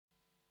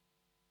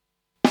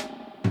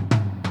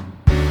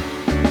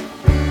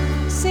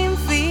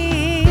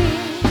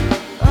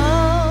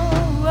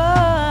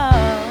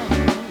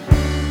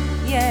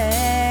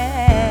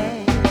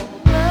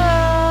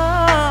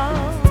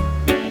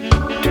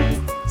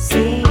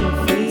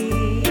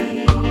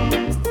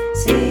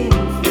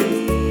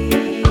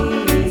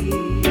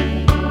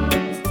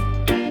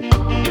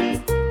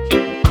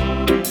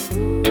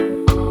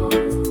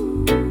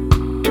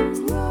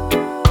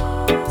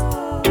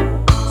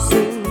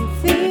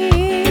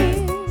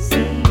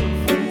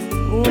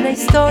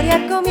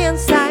historia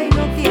comienza y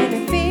no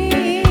tiene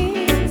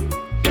fin.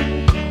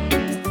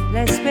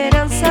 La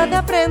esperanza de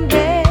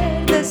aprender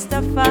de esta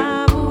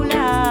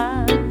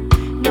fábula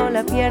no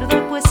la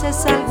pierdo, pues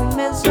es algo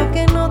inmenso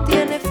que no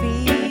tiene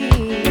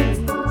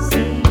fin.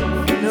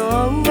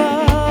 No,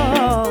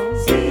 no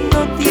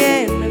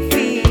tiene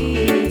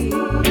fin.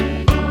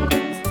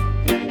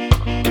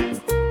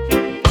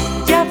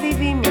 Ya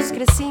vivimos,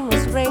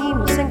 crecimos,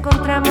 reímos,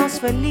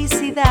 encontramos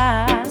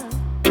felicidad.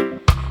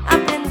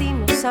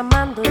 Aprendimos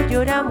amando,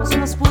 lloramos,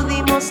 nos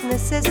pudimos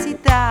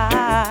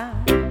necesitar.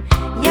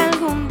 Y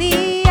algún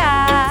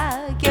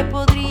día, ¿qué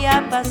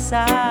podría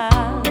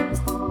pasar?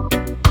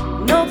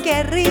 No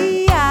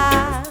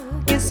querría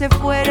que se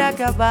fuera a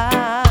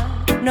acabar.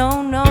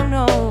 No, no,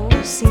 no,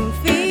 sin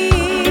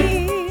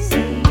fin.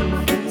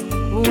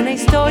 Una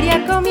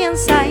historia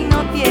comienza y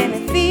no tiene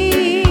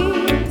fin.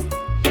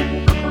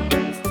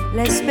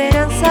 La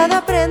esperanza de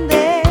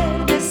aprender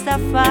de esta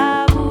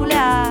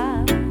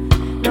fábula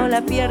no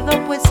la pierdo,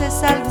 pues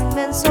es algo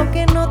inmenso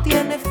que no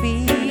tiene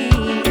fin.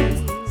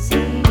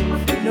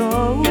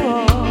 No.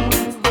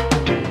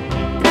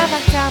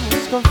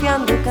 Trabajamos,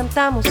 confiando,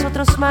 cantamos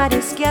otros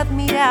mares que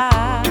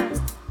admirar.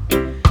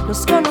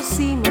 Nos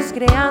conocimos,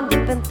 creando,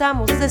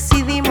 inventamos,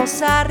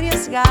 decidimos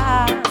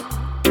arriesgar.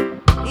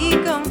 Y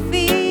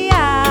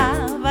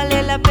confía,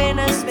 vale la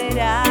pena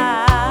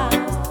esperar.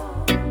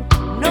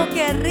 No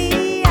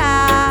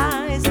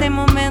querría este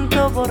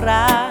momento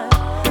borrar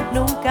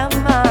nunca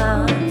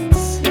más.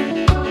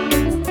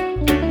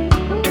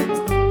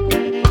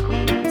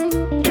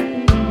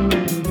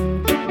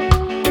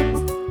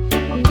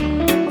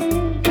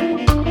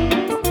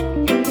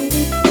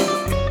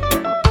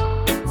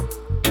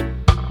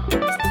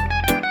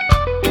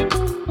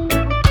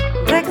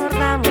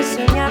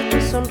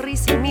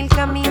 Sonrisa y mil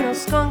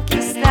caminos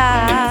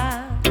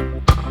conquistar,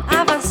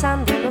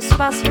 avanzando los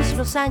pasos,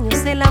 los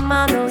años de la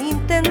mano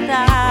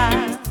intentar.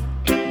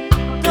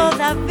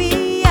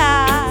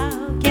 Todavía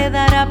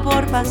quedará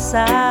por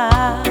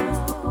pasar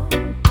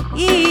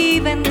y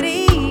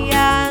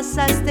vendrías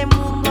a este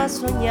mundo a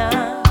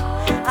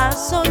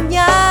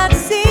soñar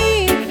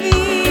sin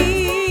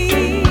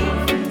fin.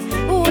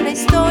 Una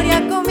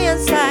historia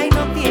comienza y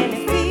no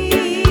tiene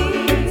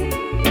fin.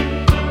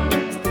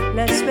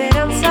 La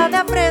esperanza de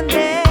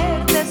aprender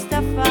de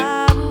esta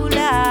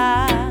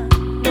fábula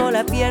no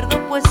la pierdo,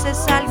 pues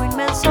es algo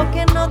inmenso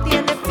que no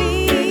tiene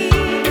fin.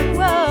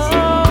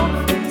 Wow.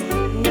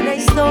 Una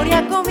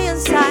historia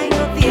comienza y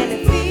no tiene fin.